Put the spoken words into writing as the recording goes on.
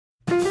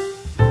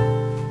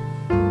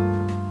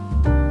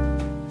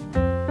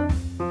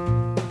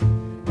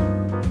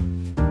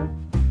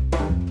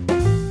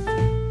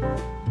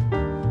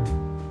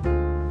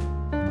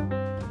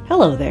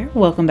Hello there,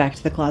 welcome back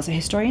to the Closet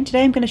Historian.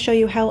 Today I'm going to show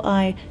you how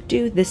I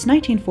do this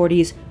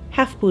 1940s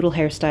half poodle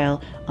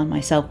hairstyle on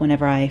myself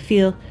whenever I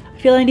feel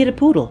I need a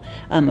poodle.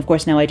 Of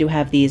course, now I do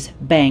have these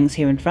bangs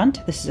here in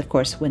front. This is, of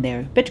course, when they're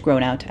a bit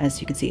grown out.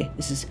 As you can see,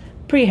 this is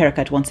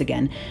pre-haircut once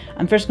again.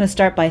 I'm first going to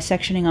start by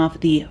sectioning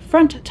off the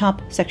front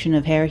top section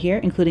of hair here,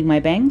 including my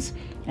bangs,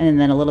 and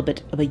then a little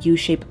bit of a U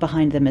shape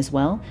behind them as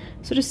well.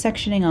 So just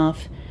sectioning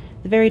off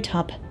the very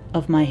top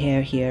of my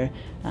hair here,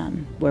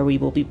 where we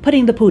will be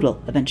putting the poodle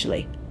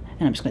eventually.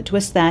 And I'm just going to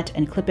twist that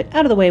and clip it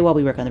out of the way while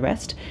we work on the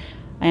rest.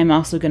 I am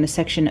also going to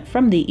section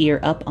from the ear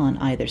up on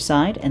either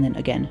side, and then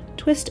again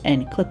twist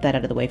and clip that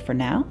out of the way for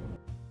now.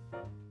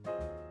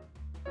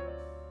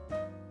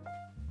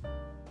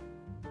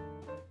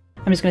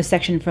 I'm just going to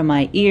section from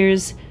my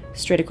ears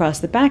straight across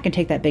the back and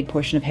take that big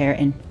portion of hair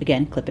and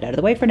again clip it out of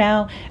the way for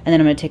now. And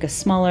then I'm going to take a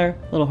smaller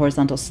little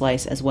horizontal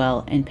slice as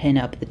well and pin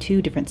up the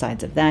two different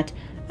sides of that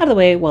out of the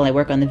way while I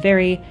work on the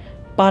very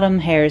bottom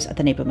hairs at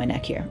the nape of my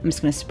neck here. I'm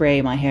just going to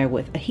spray my hair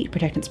with a heat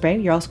protectant spray.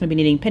 You're also going to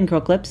be needing pin curl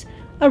clips,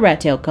 a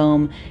rat tail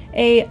comb,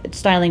 a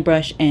styling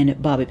brush,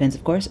 and bobby pins,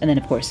 of course, and then,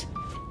 of course,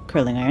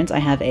 curling irons. I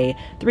have a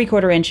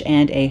 3/4 inch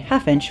and a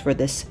 1/2 inch for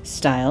this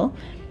style.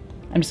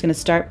 I'm just going to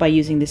start by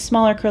using the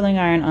smaller curling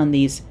iron on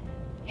these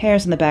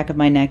hairs on the back of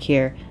my neck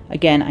here.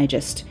 Again, I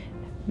just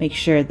make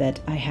sure that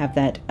I have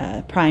that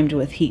primed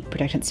with heat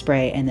protectant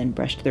spray and then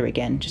brushed through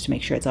again just to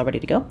make sure it's all ready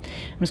to go.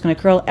 I'm just going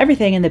to curl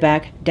everything in the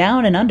back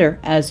down and under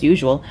as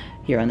usual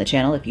here on the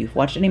channel. If you've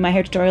watched any of my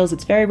hair tutorials,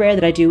 it's very rare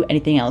that I do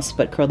anything else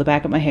but curl the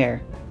back of my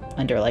hair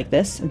under like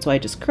this. And so I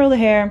just curl the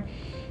hair,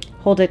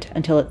 hold it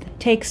until it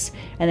takes,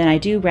 and then I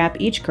do wrap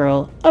each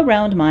curl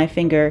around my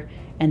finger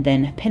and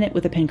then pin it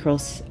with a pin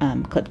curl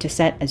clip to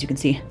set. As you can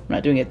see, I'm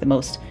not doing it the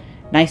most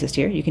nicest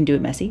here. You can do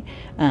it messy,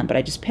 but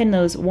I just pin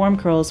those warm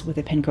curls with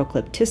a pin curl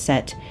clip to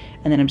set,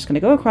 and then I'm just going to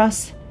go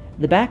across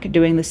the back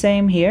doing the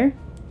same here,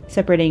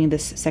 separating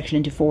this section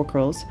into 4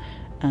 curls.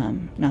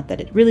 Not that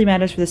it really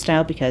matters for this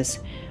style because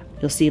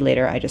you'll see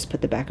later I just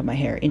put the back of my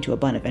hair into a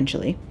bun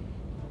eventually.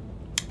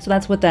 So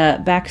that's what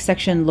the back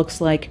section looks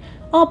like,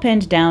 all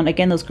pinned down.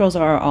 Again, those curls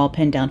are all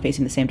pinned down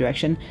facing the same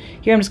direction.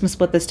 Here I'm just going to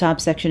split this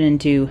top section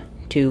into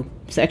 2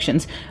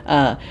 sections.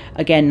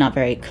 Again, not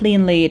very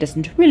cleanly. It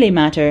doesn't really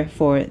matter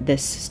for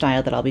this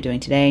style that I'll be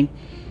doing today.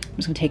 I'm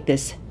just going to take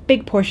this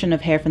big portion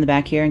of hair from the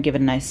back here and give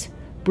it a nice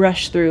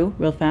brush through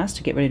real fast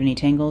to get rid of any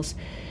tangles.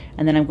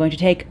 And then I'm going to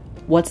take,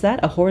 what's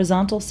that? A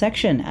horizontal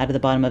section out of the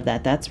bottom of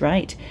that. That's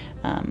right.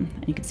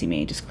 And you can see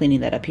me just cleaning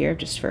that up here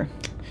just for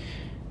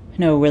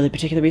no really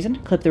particular reason.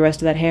 Clip the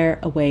rest of that hair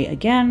away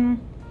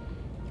again.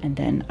 And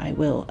then I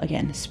will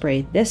again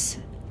spray this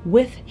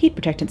with heat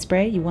protectant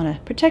spray. You want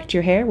to protect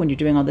your hair when you're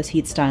doing all this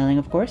heat styling,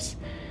 of course.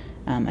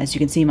 As you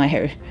can see, my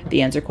hair,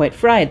 the ends are quite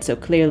fried, so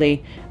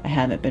clearly I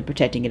haven't been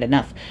protecting it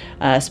enough.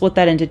 Split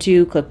that into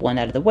 2, clip one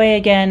out of the way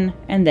again,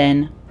 and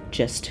then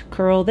just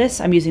curl this.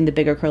 I'm using the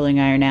bigger curling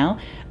iron now.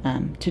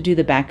 To do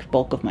the back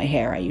bulk of my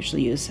hair, I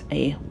usually use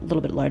a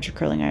little bit larger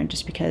curling iron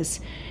just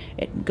because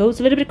it goes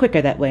a little bit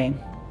quicker that way.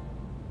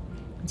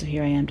 And so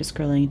here I am just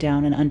curling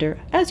down and under,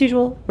 as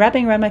usual,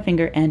 wrapping around my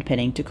finger and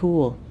pinning to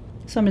cool.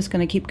 So I'm just going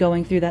to keep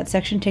going through that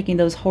section, taking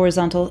those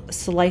horizontal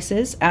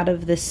slices out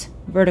of this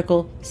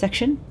vertical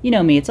section. You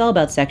know me, it's all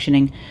about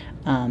sectioning.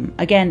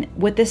 Again,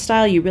 with this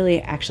style, you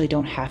really actually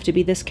don't have to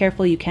be this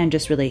careful. You can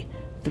just really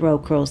throw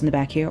curls in the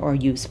back here or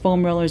use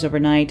foam rollers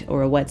overnight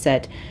or a wet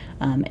set.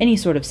 Any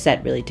sort of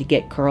set really to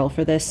get curl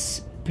for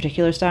this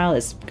particular style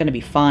is going to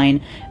be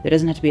fine. There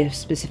doesn't have to be a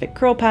specific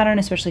curl pattern,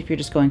 especially if you're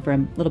just going for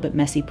a little bit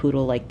messy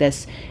poodle like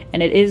this.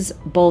 And it is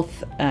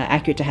both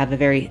accurate to have a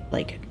very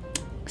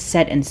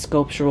set and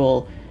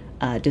sculptural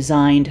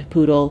designed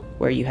poodle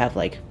where you have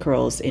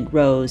curls in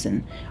rows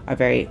and are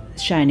very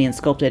shiny and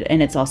sculpted,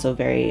 and it's also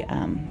very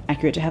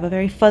accurate to have a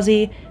very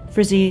fuzzy,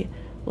 frizzy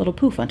little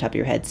poof on top of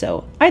your head.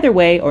 So either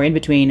way or in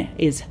between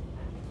is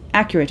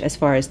accurate as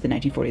far as the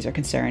 1940s are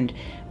concerned,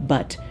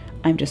 but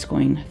I'm just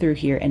going through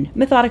here and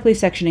methodically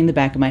sectioning the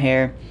back of my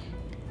hair,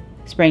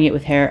 spraying it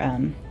with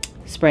hair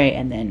spray,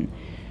 and then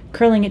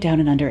curling it down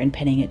and under and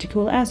pinning it to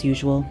cool as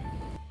usual.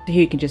 So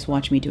here you can just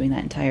watch me doing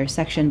that entire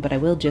section, but I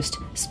will just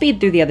speed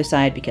through the other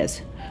side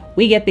because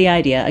we get the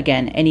idea.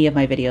 Again, any of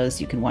my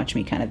videos, you can watch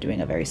me kind of doing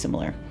a very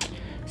similar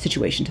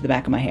situation to the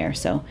back of my hair,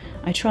 so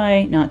I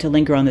try not to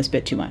linger on this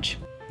bit too much.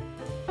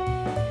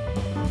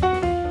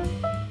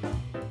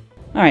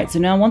 Alright, so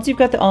now once you've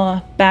got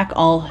the back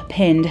all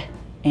pinned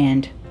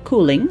and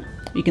cooling,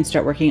 you can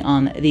start working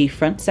on the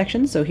front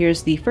section. So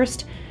here's the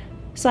first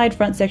side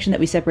front section that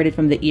we separated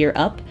from the ear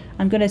up.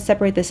 I'm going to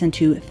separate this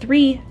into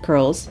 3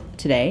 curls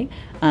today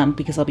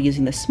because I'll be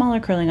using the smaller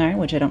curling iron,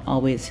 which I don't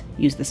always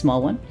use the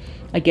small one.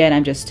 Again,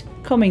 I'm just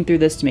combing through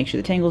this to make sure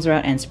the tangles are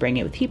out and spraying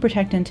it with heat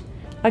protectant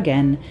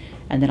again.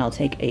 And then I'll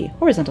take a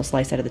horizontal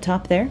slice out of the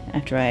top there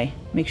after I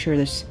make sure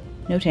there's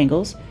no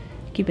tangles,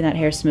 keeping that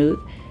hair smooth.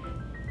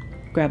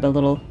 Grab a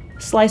little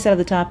slice out of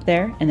the top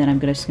there, and then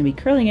I'm just going to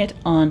be curling it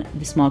on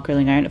the small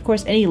curling iron. Of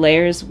course, any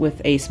layers with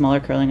a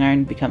smaller curling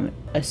iron become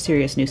a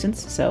serious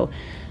nuisance, so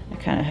I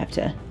kind of have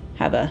to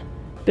have a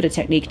bit of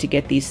technique to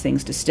get these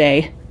things to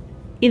stay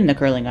in the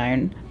curling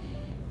iron.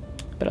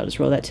 But I'll just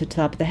roll that to the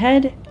top of the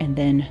head and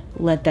then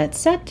let that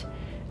set.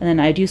 And then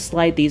I do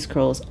slide these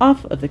curls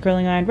off of the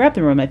curling iron, wrap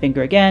them around my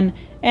finger again,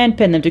 and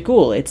pin them to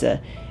cool. It's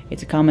a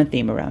common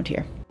theme around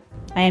here.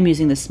 I am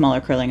using this smaller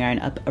curling iron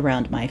up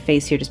around my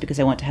face here just because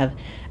I want to have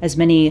as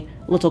many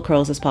little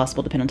curls as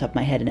possible to pin on top of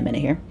my head in a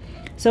minute here.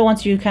 So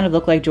once you kind of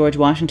look like George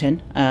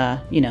Washington,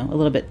 you know, a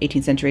little bit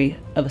 18th century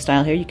of a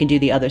style here, you can do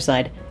the other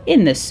side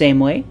in this same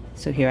way.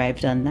 So here I've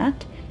done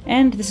that.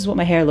 And this is what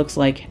my hair looks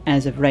like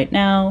as of right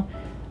now.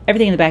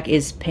 Everything in the back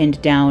is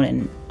pinned down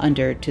and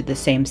under to the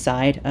same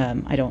side.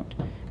 I don't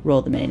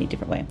roll them in any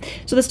different way.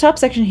 So this top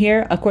section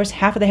here, of course,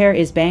 half of the hair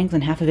is bangs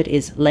and half of it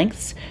is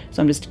lengths.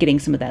 So I'm just getting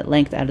some of that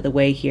length out of the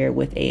way here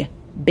with a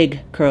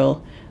big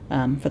curl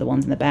for the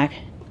ones in the back.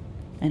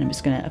 And I'm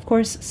just gonna, of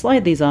course,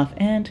 slide these off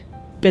and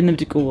pin them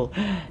to cool.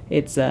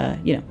 It's,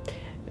 you know,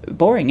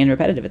 boring and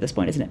repetitive at this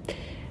point, isn't it?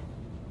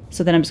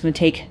 So then I'm just gonna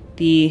take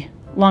the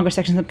longer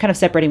sections. I'm kind of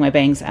separating my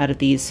bangs out of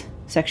these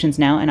sections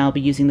now, and I'll be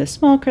using the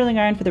small curling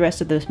iron for the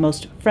rest of the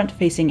most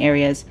front-facing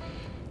areas.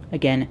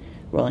 Again,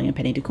 rolling and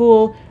pinning to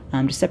cool.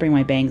 Just separating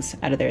my bangs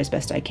out of there as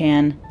best I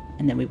can,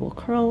 and then we will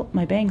curl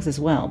my bangs as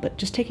well. But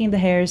just taking the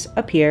hairs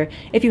up here.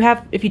 If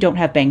you don't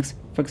have bangs,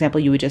 for example,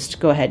 you would just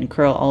go ahead and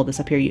curl all this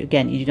up here.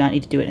 Again, you do not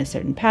need to do it in a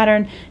certain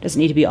pattern. It doesn't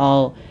need to be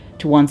all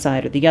to one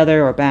side or the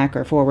other, or back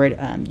or forward.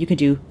 You can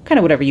do kind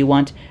of whatever you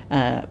want.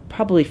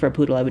 Probably for a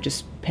poodle, I would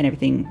just pin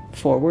everything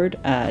forward,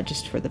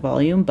 just for the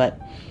volume,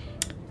 but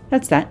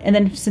that's that. And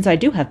then since I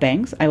do have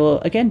bangs, I will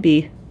again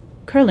be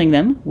curling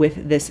them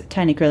with this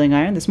tiny curling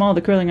iron. The smaller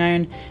the curling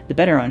iron, the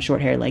better on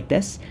short hair like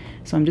this.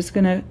 So I'm just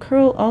gonna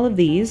curl all of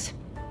these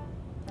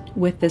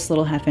with this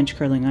little 1/2-inch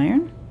curling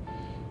iron.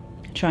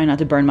 Try not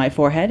to burn my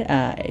forehead.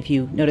 If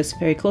you notice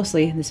very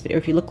closely in this video, or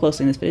if you look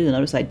closely in this video, you'll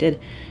notice I do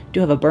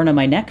have a burn on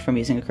my neck from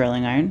using a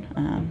curling iron.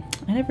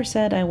 I never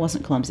said I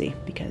wasn't clumsy,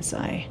 because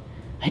I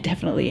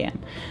definitely am.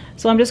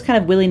 So I'm just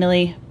kind of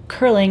willy-nilly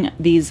curling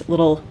these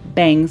little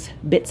bangs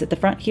bits at the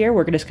front here.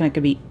 We're just kind of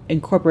going to be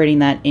incorporating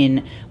that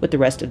in with the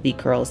rest of the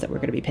curls that we're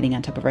going to be pinning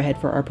on top of our head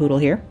for our poodle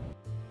here.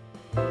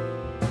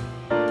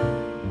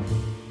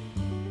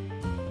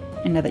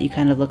 And now that you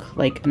kind of look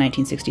like a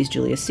 1960s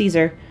Julius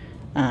Caesar,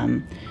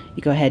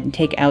 you go ahead and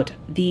take out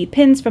the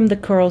pins from the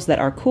curls that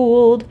are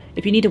cooled.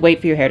 If you need to wait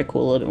for your hair to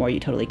cool a little bit more,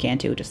 you totally can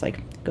too. Just like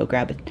go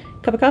grab a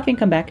cup of coffee and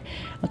come back.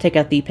 I'll take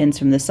out the pins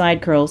from the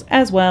side curls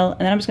as well,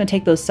 and then I'm just going to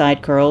take those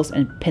side curls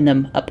and pin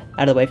them up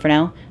out of the way for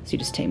now. So you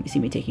just see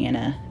me taking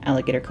an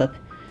alligator clip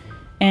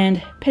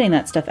and pinning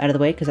that stuff out of the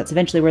way, because that's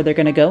eventually where they're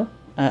going to go,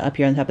 up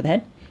here on the top of the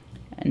head.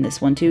 And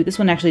this one too. This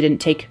one actually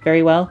didn't take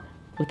very well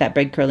with that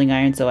big curling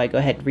iron, so I go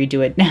ahead and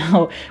redo it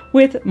now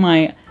with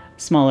my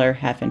smaller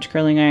 1/2-inch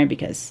curling iron,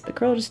 because the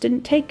curl just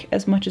didn't take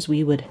as much as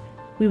we would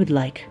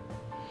like.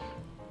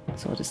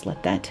 So I'll just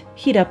let that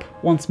heat up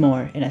once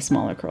more in a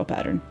smaller curl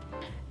pattern.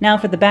 Now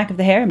for the back of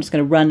the hair, I'm just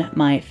going to run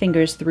my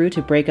fingers through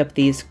to break up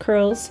these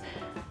curls.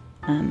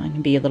 I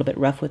can be a little bit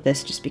rough with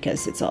this just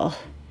because it's all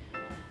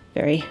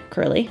very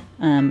curly.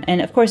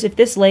 And of course, if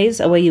this lays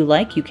a way you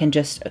like, you can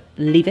just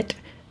leave it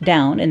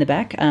down in the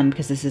back,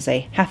 because this is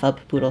a half-up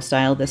poodle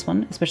style, this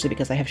one, especially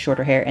because I have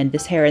shorter hair, and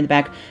this hair in the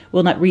back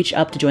will not reach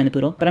up to join the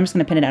poodle. But I'm just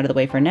going to pin it out of the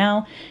way for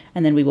now,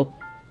 and then we will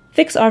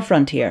fix our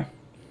front here.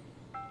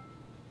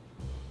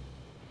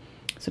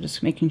 So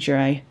just making sure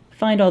I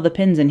find all the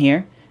pins in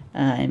here,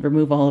 and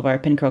remove all of our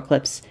pin curl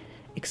clips,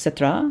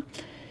 etc.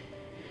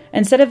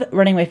 Instead of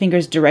running my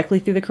fingers directly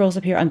through the curls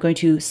up here, I'm going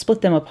to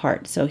split them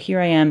apart. So here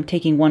I am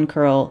taking one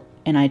curl,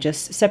 and I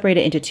just separate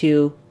it into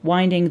two,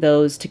 winding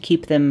those to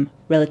keep them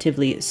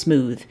relatively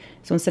smooth.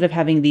 So instead of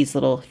having these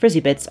little frizzy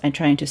bits, I'm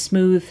trying to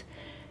smooth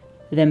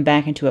them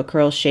back into a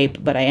curl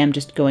shape, but I am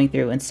just going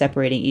through and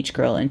separating each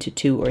curl into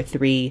 2 or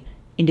 3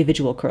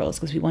 individual curls,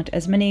 because we want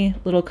as many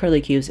little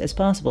curly cues as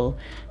possible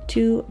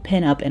to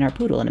pin up in our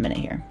poodle in a minute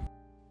here.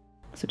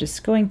 So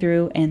just going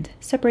through and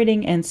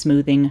separating and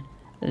smoothing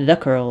the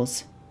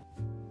curls.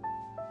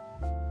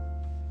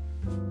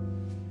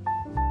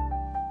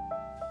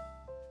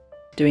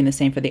 Doing the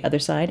same for the other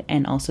side,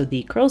 and also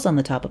the curls on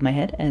the top of my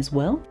head as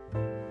well.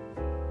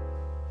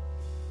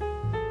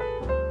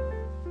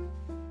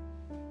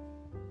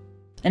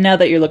 And now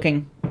that you're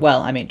looking,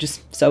 well, I mean,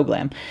 just so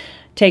glam,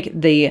 take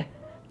the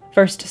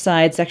first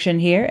side section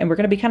here, and we're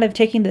going to be kind of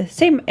taking the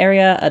same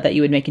area that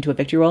you would make into a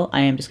victory roll.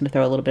 I am just going to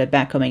throw a little bit of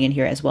backcombing in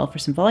here as well for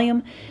some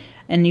volume,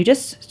 and you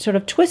just sort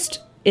of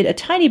twist it a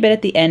tiny bit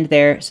at the end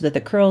there so that the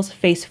curls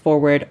face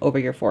forward over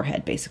your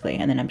forehead, basically.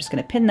 And then I'm just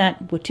going to pin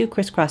that with 2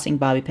 crisscrossing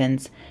bobby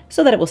pins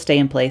so that it will stay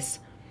in place.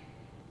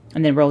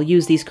 And then we'll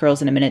use these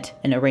curls in a minute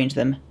and arrange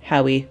them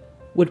how we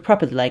would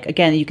properly like.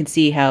 Again, you can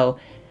see how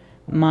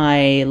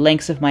my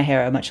lengths of my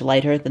hair are much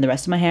lighter than the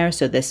rest of my hair,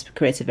 so this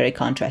creates a very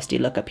contrasty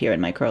look up here in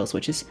my curls,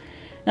 which is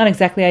not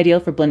exactly ideal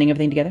for blending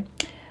everything together.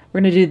 We're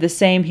going to do the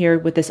same here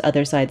with this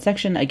other side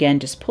section. Again,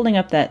 just pulling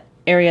up that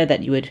area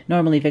that you would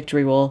normally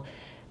victory roll,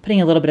 putting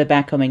a little bit of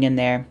backcombing in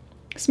there,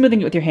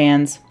 smoothing it with your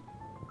hands,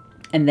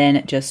 and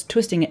then just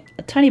twisting it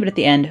a tiny bit at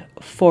the end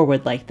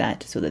forward like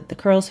that, so that the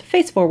curls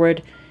face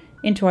forward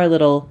into our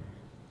little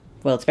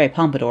well, it's very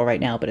pompadour right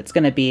now, but it's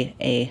going to be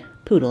a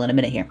poodle in a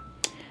minute here.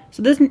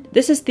 So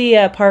this is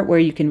the part where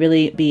you can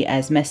really be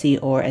as messy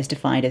or as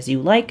defined as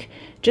you like.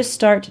 Just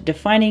start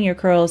defining your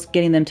curls,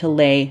 getting them to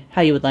lay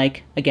how you would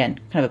like. Again,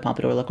 kind of a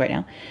pompadour look right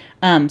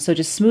now. So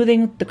just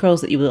smoothing the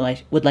curls that you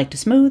would like to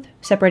smooth,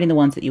 separating the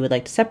ones that you would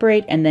like to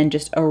separate, and then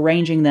just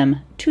arranging them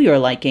to your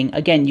liking.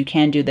 Again, you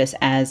can do this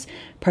as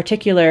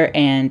particular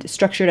and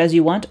structured as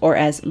you want, or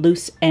as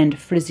loose and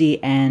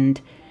frizzy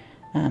and,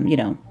 you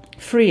know,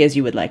 free as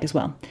you would like as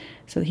well.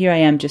 So here I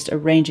am just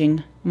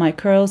arranging my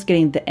curls,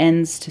 getting the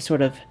ends to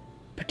sort of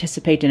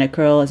participate in a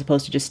curl as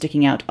opposed to just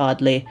sticking out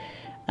oddly.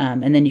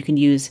 And then you can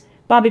use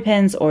bobby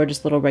pins or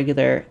just little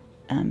regular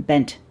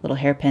bent little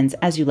hairpins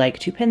as you like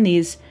to pin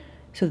these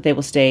so that they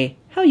will stay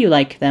how you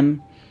like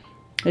them.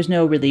 There's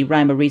no really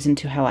rhyme or reason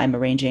to how I'm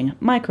arranging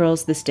my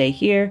curls this day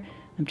here.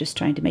 I'm just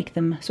trying to make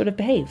them sort of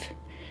behave.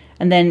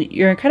 And then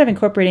you're kind of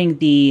incorporating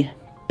the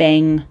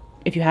bang,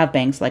 if you have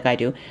bangs like I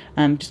do,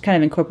 just kind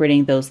of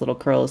incorporating those little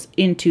curls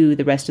into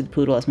the rest of the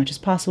poodle as much as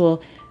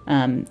possible.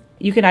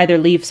 You can either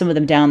leave some of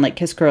them down like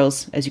kiss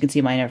curls, as you can see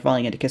mine are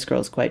falling into kiss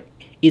curls quite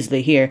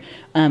easily here,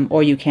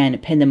 or you can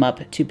pin them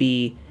up to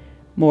be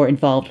more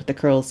involved with the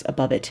curls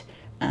above it.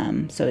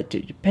 So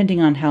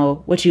depending on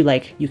what you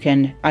like, you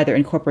can either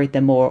incorporate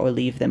them more or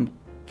leave them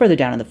further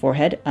down on the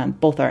forehead.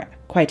 Both are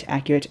quite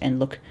accurate and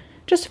look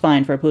just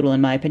fine for a poodle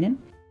in my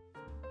opinion.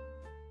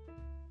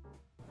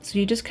 So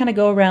you just kind of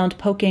go around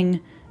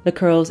poking the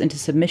curls into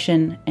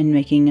submission and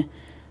making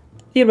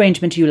the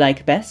arrangement you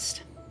like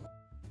best.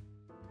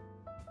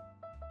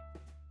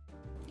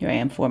 Here I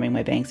am forming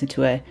my bangs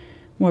into a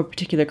more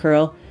particular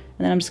curl,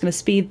 and then I'm just going to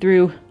speed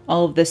through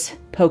all of this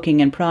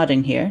poking and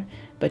prodding here.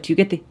 But you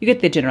get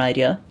the general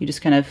idea. You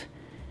just kind of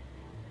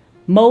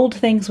mold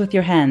things with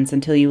your hands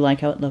until you like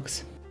how it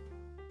looks.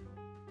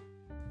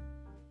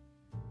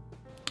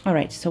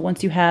 Alright, so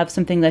once you have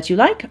something that you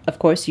like, of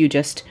course you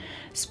just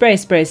spray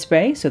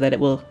so that it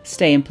will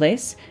stay in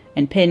place,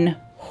 and pin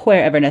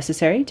wherever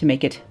necessary to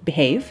make it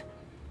behave.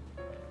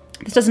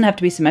 This doesn't have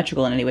to be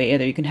symmetrical in any way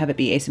either. You can have it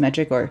be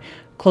asymmetric or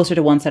closer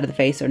to one side of the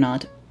face or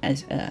not,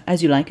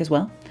 as you like as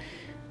well.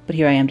 But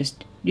here I am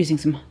just using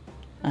some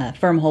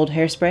firm hold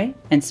hairspray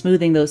and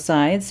smoothing those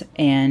sides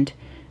and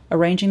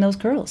arranging those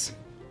curls,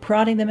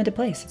 prodding them into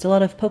place. It's a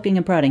lot of poking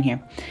and prodding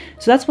here.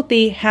 So that's what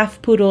the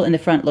half poodle in the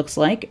front looks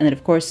like. And then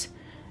of course,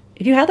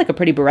 if you had like a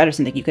pretty barrette or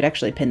something, you could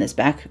actually pin this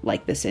back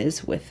like this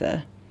is with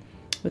a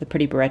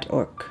pretty barrette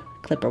or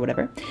clip or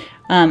whatever.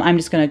 I'm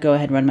just going to go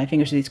ahead and run my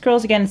fingers through these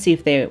curls again and see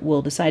if they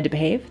will decide to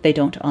behave. They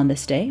don't on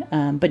this day.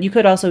 But you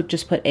could also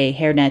just put a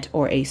hairnet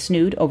or a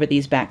snood over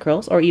these back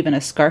curls, or even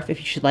a scarf if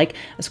you should like.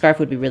 A scarf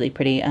would be really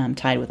pretty,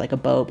 tied with like a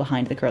bow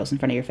behind the curls in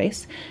front of your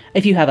face.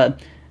 If you have a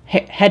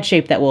head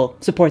shape that will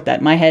support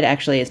that. My head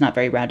actually is not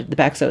very rounded at the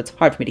back, so it's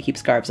hard for me to keep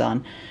scarves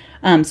on.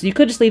 So you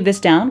could just leave this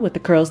down with the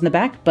curls in the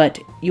back, but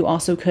you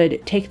also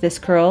could take this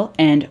curl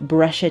and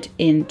brush it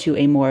into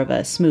a more of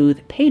a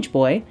smooth page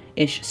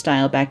boy-ish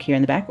style back here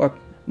in the back, or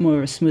more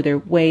of a smoother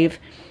wave.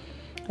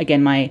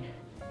 Again, my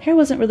hair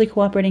wasn't really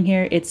cooperating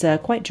here. It's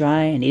quite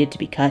dry and needed to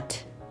be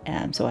cut,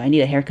 so I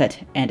need a haircut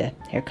and a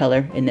hair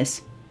color in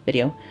this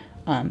video.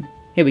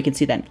 Here we can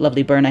see that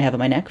lovely burn I have on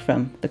my neck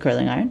from the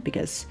curling iron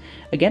because,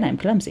 again, I'm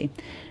clumsy.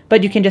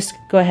 But you can just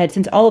go ahead,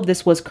 since all of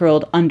this was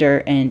curled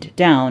under and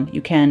down,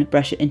 you can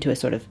brush it into a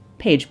sort of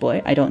page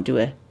boy. I don't do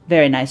a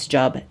very nice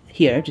job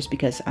here just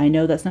because I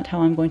know that's not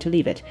how I'm going to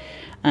leave it.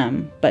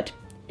 But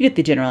you get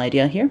the general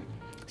idea here.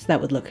 So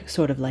that would look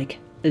sort of like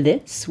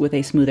this with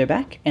a smoother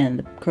back and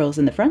the curls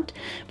in the front.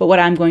 But what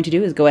I'm going to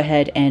do is go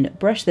ahead and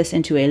brush this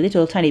into a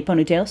little tiny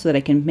ponytail so that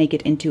I can make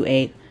it into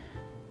a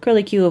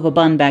curly Q of a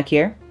bun back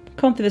here.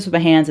 Comb through this with my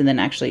hands and then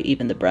actually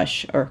even the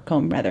brush, or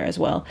comb rather as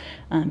well,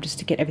 just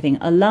to get everything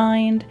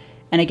aligned.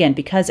 And again,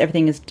 because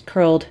everything is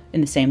curled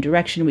in the same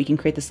direction, we can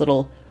create this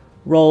little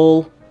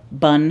roll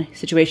bun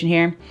situation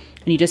here.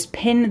 And you just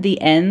pin the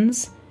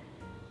ends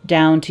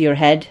down to your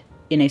head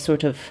in a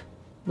sort of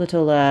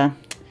little, I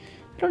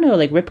don't know,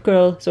 like rip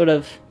curl sort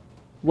of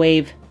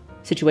wave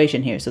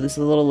situation here. So this is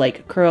a little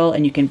like curl,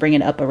 and you can bring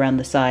it up around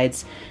the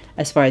sides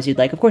as far as you'd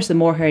like. Of course, the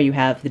more hair you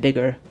have, the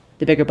bigger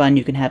bun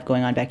you can have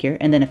going on back here.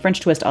 And then a French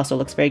twist also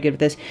looks very good with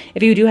this.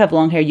 If you do have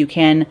long hair, you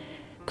can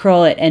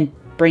curl it and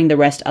bring the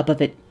rest of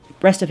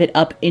it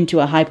up into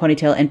a high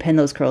ponytail and pin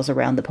those curls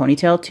around the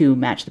ponytail to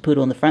match the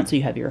poodle in the front, so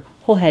you have your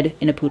whole head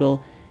in a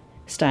poodle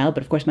style.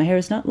 But of course my hair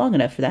is not long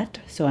enough for that,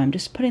 so I'm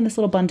just putting this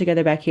little bun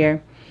together back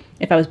here.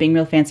 If I was being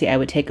real fancy, I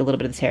would take a little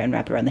bit of this hair and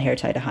wrap it around the hair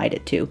tie to hide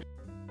it too.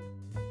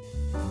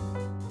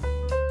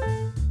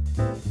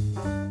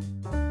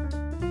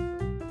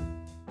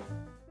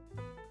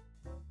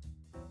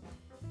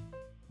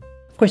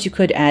 Of course, you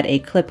could add a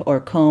clip or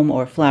comb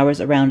or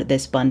flowers around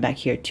this bun back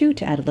here too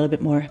to add a little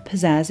bit more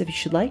pizzazz if you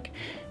should like.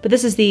 But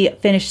this is the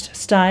finished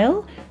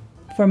style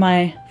for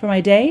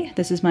my day.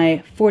 This is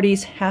my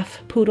 40s half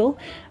poodle.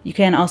 You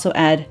can also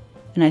add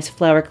a nice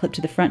flower clip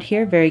to the front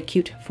here, very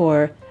cute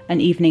for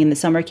an evening in the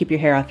summer. Keep your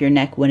hair off your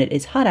neck when it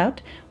is hot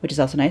out, which is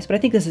also nice. But I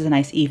think this is a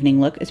nice evening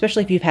look,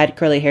 especially if you've had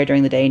curly hair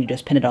during the day and you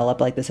just pin it all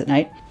up like this at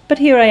night. But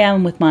here I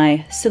am with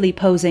my silly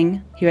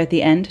posing here at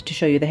the end to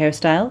show you the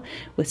hairstyle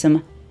with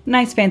some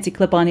nice fancy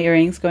clip-on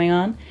earrings going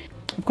on.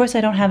 Of course,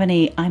 I don't have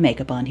any eye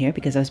makeup on here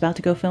because I was about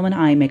to go film an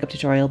eye makeup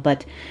tutorial,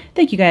 but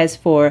thank you guys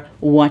for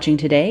watching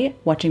today,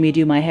 watching me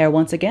do my hair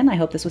once again. I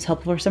hope this was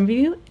helpful for some of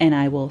you, and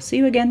I will see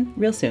you again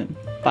real soon.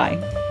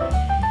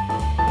 Bye.